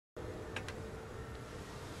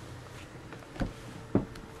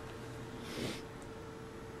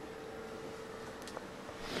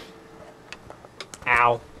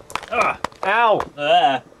Ow. Ow.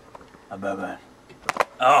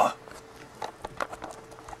 Oh.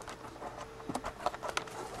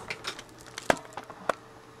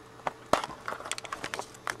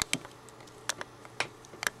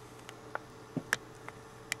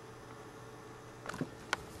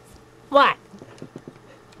 What?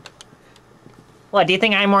 What, do you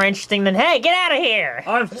think I'm more interesting than... Hey, get out of here!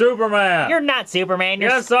 I'm Superman! You're not Superman,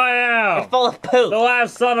 Yes, I am! You're full of poop! The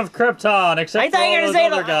last son of Krypton, except for all those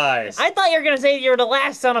other guys. I thought you were gonna say you're the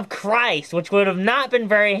last son of Christ, which would have not been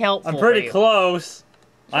very helpful. I'm pretty close.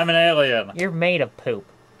 I'm an alien. You're made of poop.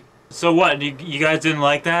 So what, you guys didn't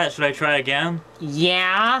like that? Should I try again?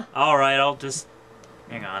 Yeah? Alright, I'll just...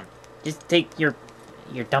 Hang on. Just take your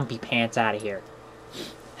dumpy pants out of here.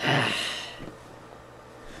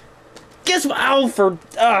 Guess what, Alfred?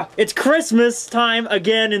 It's Christmas time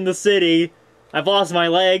again in the city. I've lost my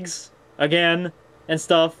legs again and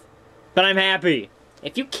stuff, but I'm happy.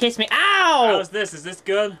 If you kiss me, ow! How's this? Is this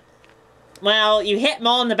good? Well, you hit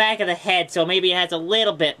Maul in the back of the head, so maybe it has a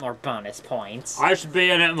little bit more bonus points. I should be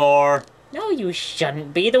in it more. No, you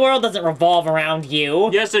shouldn't be. The world doesn't revolve around you.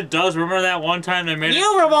 Yes, it does. Remember that one time they made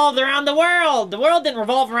You revolved around the world! The world didn't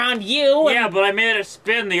revolve around you! Yeah, but I made it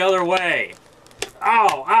spin the other way.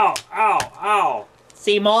 Ow, ow, ow, ow.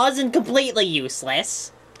 See, Maul isn't completely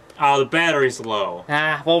useless. Oh, the battery's low.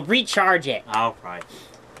 Well, recharge it. Alright.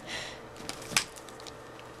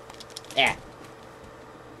 Yeah.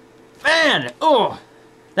 Man,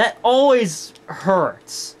 that always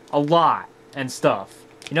hurts a lot and stuff.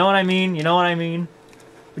 You know what I mean? You know what I mean?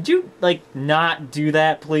 Would you, like, not do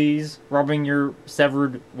that, please? Rubbing your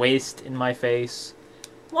severed waist in my face.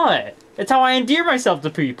 What? It's how I endear myself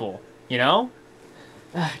to people, you know?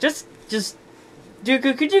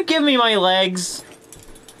 Dooku, could you give me my legs?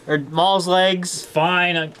 Or Maul's legs?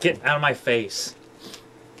 Fine, get out of my face.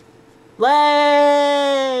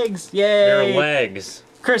 Legs! Yay! They're legs.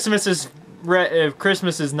 Christmas is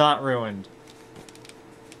not ruined.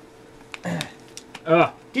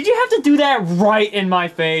 Did you have to do that right in my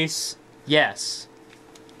face? Yes.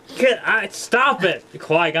 Stop it,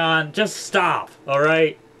 Qui-gon. Just stop,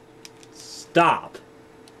 alright? Stop.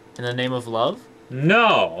 In the name of love?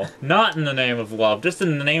 No, not in the name of love, just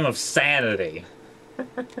in the name of sanity.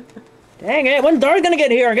 Dang it, when's Darth gonna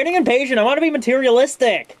get here? I'm getting impatient. I want to be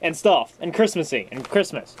materialistic and stuff. And Christmassy. And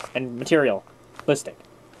Christmas. And materialistic.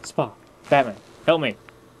 Spa. Batman. Help me.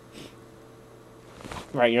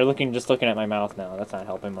 Right, you're just looking at my mouth now. That's not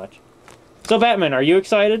helping much. So, Batman, are you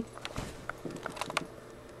excited?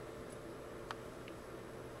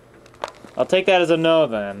 I'll take that as a no,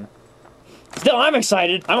 then. Still, I'm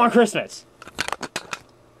excited! I want Christmas!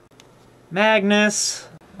 Magnus.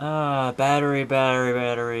 Battery.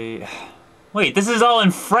 Wait, this is all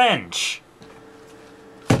in French!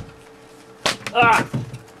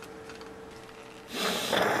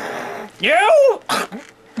 You!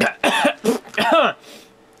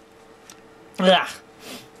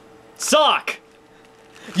 Suck!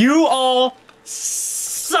 You all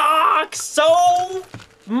suck so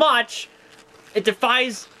much it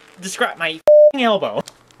defies describe my elbow.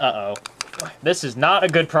 Uh-oh. This is not a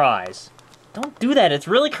good prize. Don't do that, it's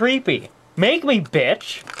really creepy. Make me,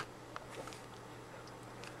 bitch!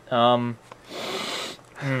 You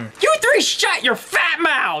three shut your fat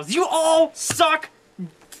mouths! You all suck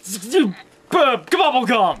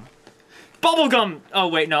bubblegum! Bubblegum! Oh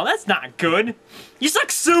wait, no, that's not good. You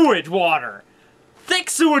suck sewage water! Thick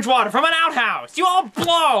sewage water from an outhouse! You all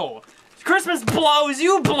blow! Christmas blows,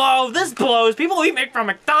 you blow, this blows, people who eat from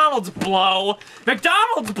McDonald's blow!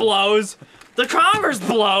 McDonald's blows! The Congress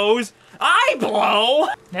blows! I blow!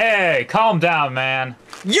 Hey, calm down, man.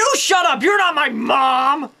 You shut up! You're not my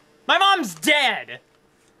mom! My mom's dead!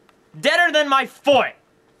 Deader than my foot!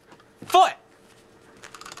 Foot!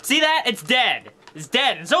 See that? It's dead. It's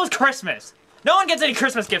dead, and so is Christmas. No one gets any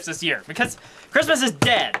Christmas gifts this year, because Christmas is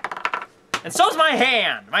dead. And so's my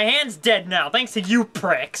hand. My hand's dead now, thanks to you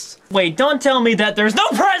pricks. Wait, don't tell me that there's no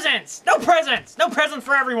presents! No presents! No presents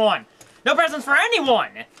for everyone! No presents for anyone!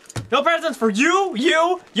 No presents for you,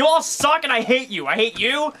 you all suck and I hate you. I hate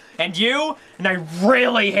you, and I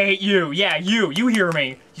really hate you. Yeah, you hear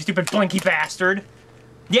me, you stupid blinky bastard.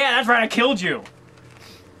 Yeah, that's right, I killed you.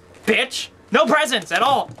 Bitch, no presents at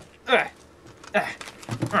all.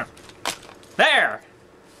 There,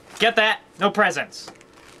 get that? No presents.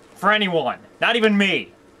 For anyone, not even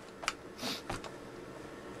me.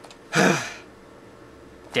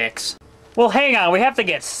 Dicks. Well, hang on, we have to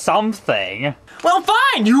get something. Well,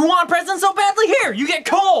 fine! You want presents so badly? Here, you get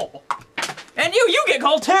coal! And you get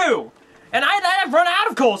coal too! And I've run out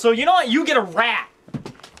of coal, so you know what? You get a rat.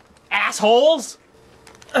 Assholes!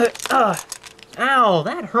 Ow,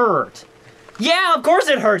 that hurt. Yeah, of course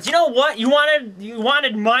it hurts. You know what? You wanted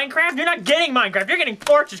Minecraft? You're not getting Minecraft. You're getting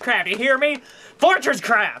Fortress Craft. You hear me? Fortress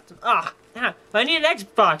Craft. Ah, I need an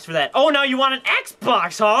Xbox for that. Oh, now you want an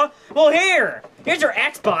Xbox, huh? Well, here's your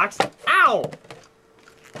Xbox. Ow.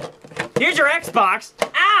 Here's your Xbox.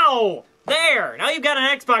 Ow. There. Now you've got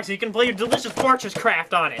an Xbox so you can play your delicious Fortress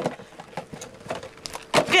Craft on it.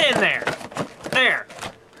 Get in there. There.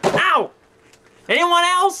 Ow. Anyone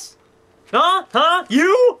else? Huh? Huh?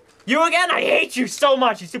 You? You again? I hate you so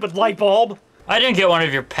much, you stupid light bulb. I didn't get one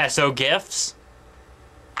of your peso gifts.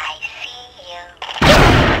 I see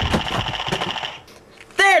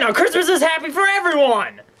you. There, now Christmas is happy for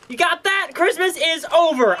everyone. You got that? Christmas is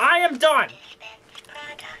over. I am done.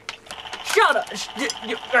 Shut up.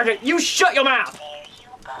 You shut your mouth. There you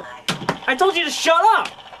are. I told you to shut up.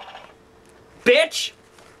 Bitch.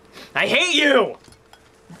 I hate you.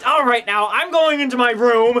 All right, now I'm going into my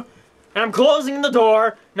room. And I'm closing the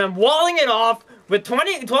door, and I'm walling it off with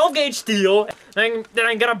 12 gauge steel, and then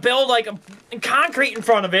I'm gonna build like a concrete in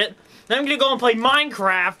front of it, then I'm gonna go and play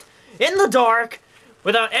Minecraft in the dark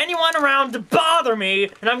without anyone around to bother me,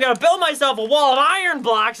 and I'm gonna build myself a wall of iron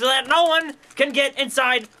blocks so that no one can get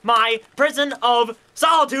inside my prison of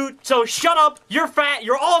solitude. So shut up, you're fat,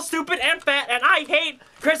 you're all stupid and fat, and I hate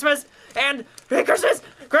Christmas, and Christmas!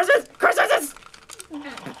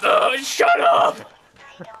 Shut up!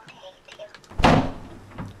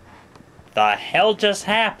 The hell just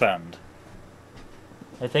happened?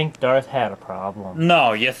 I think Darth had a problem.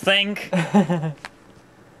 No, you think?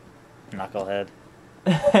 Knucklehead.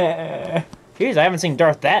 Jeez, I haven't seen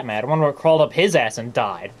Darth that mad. I wonder what crawled up his ass and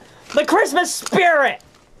died. The Christmas spirit!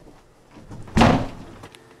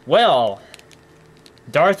 Well,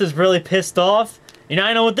 Darth is really pissed off. And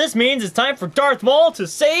I know what this means. It's time for Darth Maul to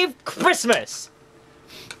save Christmas.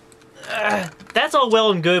 That's all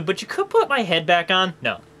well and good, but you could put my head back on.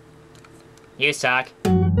 No. You suck.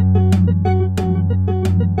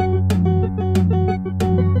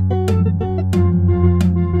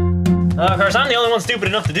 Of course, I'm the only one stupid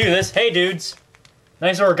enough to do this. Hey, dudes.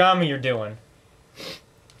 Nice origami you're doing.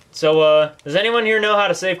 So, does anyone here know how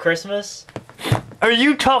to save Christmas? Are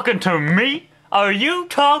you talking to me? Are you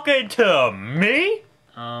talking to me?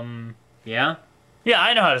 Yeah? Yeah,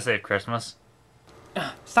 I know how to save Christmas.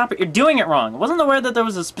 Stop it, you're doing it wrong. I wasn't aware that there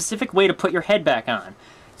was a specific way to put your head back on.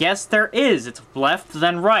 Yes, there is. It's left,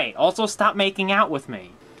 then right. Also, stop making out with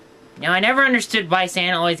me. Now, I never understood why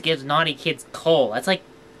Santa always gives naughty kids coal.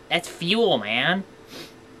 That's fuel, man.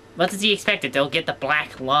 What does he expect? That they'll get the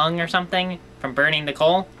black lung or something from burning the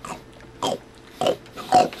coal?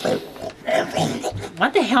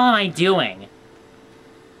 What the hell am I doing?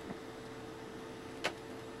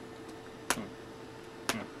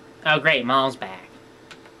 Oh, great, Maul's back.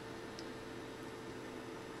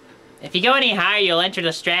 If you go any higher, you'll enter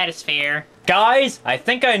the stratosphere. Guys, I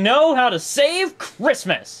think I know how to save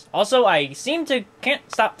Christmas. Also, I can't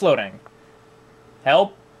stop floating.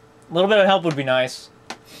 Help? A little bit of help would be nice.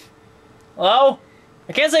 Hello?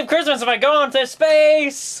 I can't save Christmas if I go into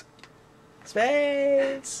space!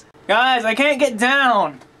 Space! Guys, I can't get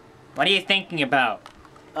down! What are you thinking about?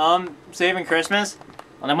 Saving Christmas?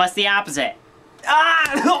 Well, then what's the opposite?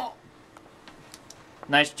 Ah!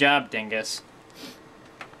 Nice job, dingus.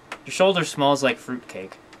 Your shoulder smells like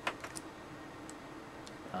fruitcake.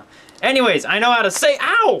 Anyways, I know how to say—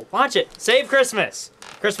 Ow! Watch it! Save Christmas!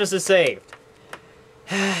 Christmas is saved.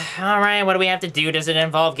 Alright, what do we have to do? Does it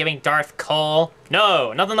involve giving Darth coal?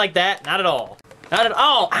 No, nothing like that. Not at all. Not at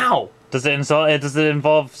all. Ow! Does it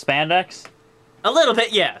involve spandex? A little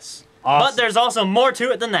bit, yes. Awesome. But there's also more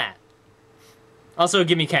to it than that. Also,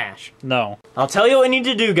 give me cash. No. I'll tell you what we need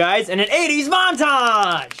to do, guys, in an 80s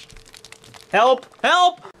montage! Help!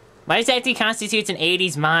 Help! What exactly constitutes an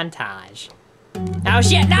 80s montage? Oh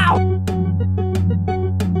shit, no!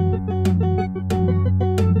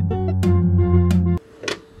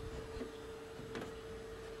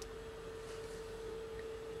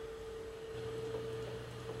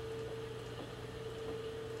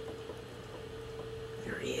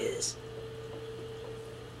 There he is.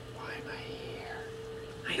 Why am I here?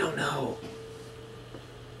 I don't know.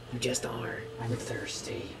 You just are. I'm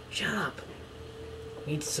thirsty. Shut up.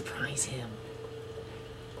 We need to surprise him.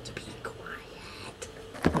 To be quiet.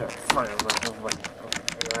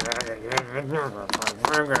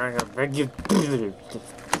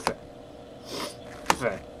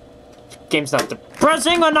 Game's not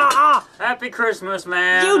depressing or not? Happy Christmas,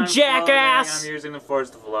 man. You I'm jackass! floating. I'm using the force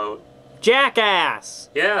to float. Jackass!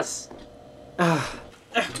 Yes.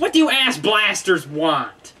 What do you ass blasters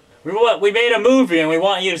want? We made a movie and we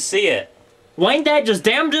want you to see it. Well, ain't that just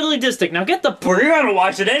damn diddly distic? Now get the. Well, you're gonna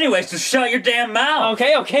watch it anyway, so shut your damn mouth.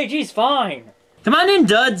 Okay, geez, fine. Come on in,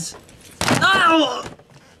 duds. Ow! Oh,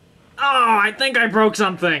 I think I broke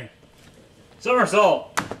something.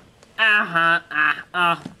 Somersault. Ow.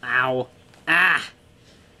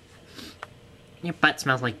 Your butt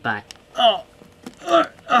smells like butt.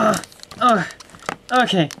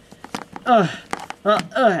 Okay.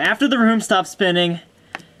 After the room stops spinning,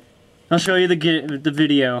 I'll show you the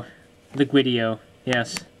video. The video,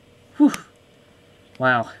 yes. Whew.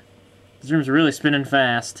 Wow. This room's really spinning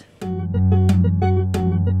fast.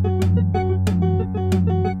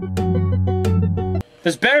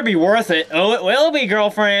 This better be worth it. Oh, it will be,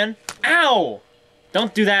 girlfriend. Ow!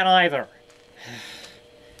 Don't do that either.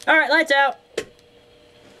 Alright, lights out.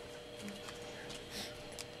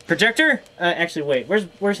 Projector? Actually, wait.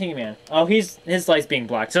 Where's He-Man? Oh, his light's being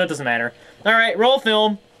blocked, so it doesn't matter. Alright, roll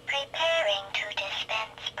film. Preparing to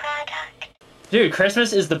dispense product. Dude,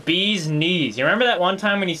 Christmas is the bee's knees. You remember that one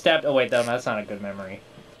time when you stabbed... Oh, wait, that's not a good memory.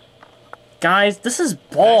 Guys, this is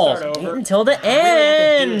balls. Can I start over? Wait until the I really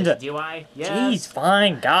end. have to do this, do I? Yes. Jeez,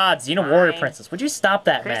 fine. God, Xena Warrior Fine. Princess. Would you stop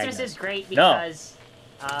that, Christmas Magnus? is great No. because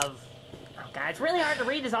of... Oh god, it's really hard to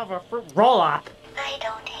read this off a roll-up. I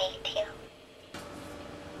don't hate you.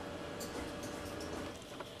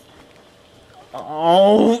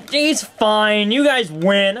 Oh, geez, fine. You guys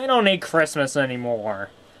win. I don't need Christmas anymore.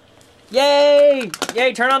 Yay!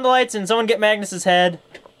 Yay, turn on the lights and someone get Magnus's head.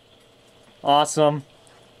 Awesome.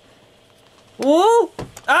 Woo!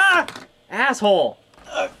 Ah! Asshole!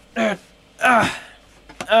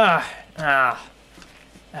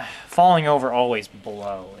 Falling over always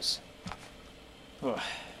blows.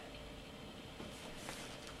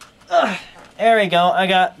 There we go, I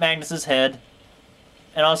got Magnus's head.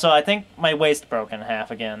 And also, I think my waist broke in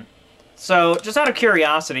half again. So, just out of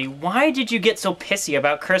curiosity, why did you get so pissy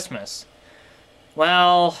about Christmas?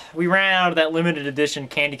 Well, we ran out of that limited edition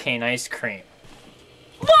candy cane ice cream.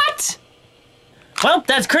 What?! Well,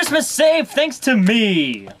 that's Christmas saved thanks to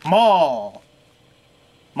me, Maul.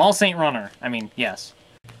 Maul Saint Runner. I mean, yes.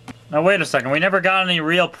 Now wait a second, we never got any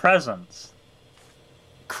real presents.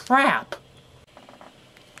 Crap.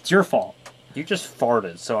 It's your fault. You just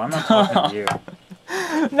farted, so I'm not talking to you.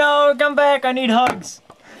 No, come back, I need hugs.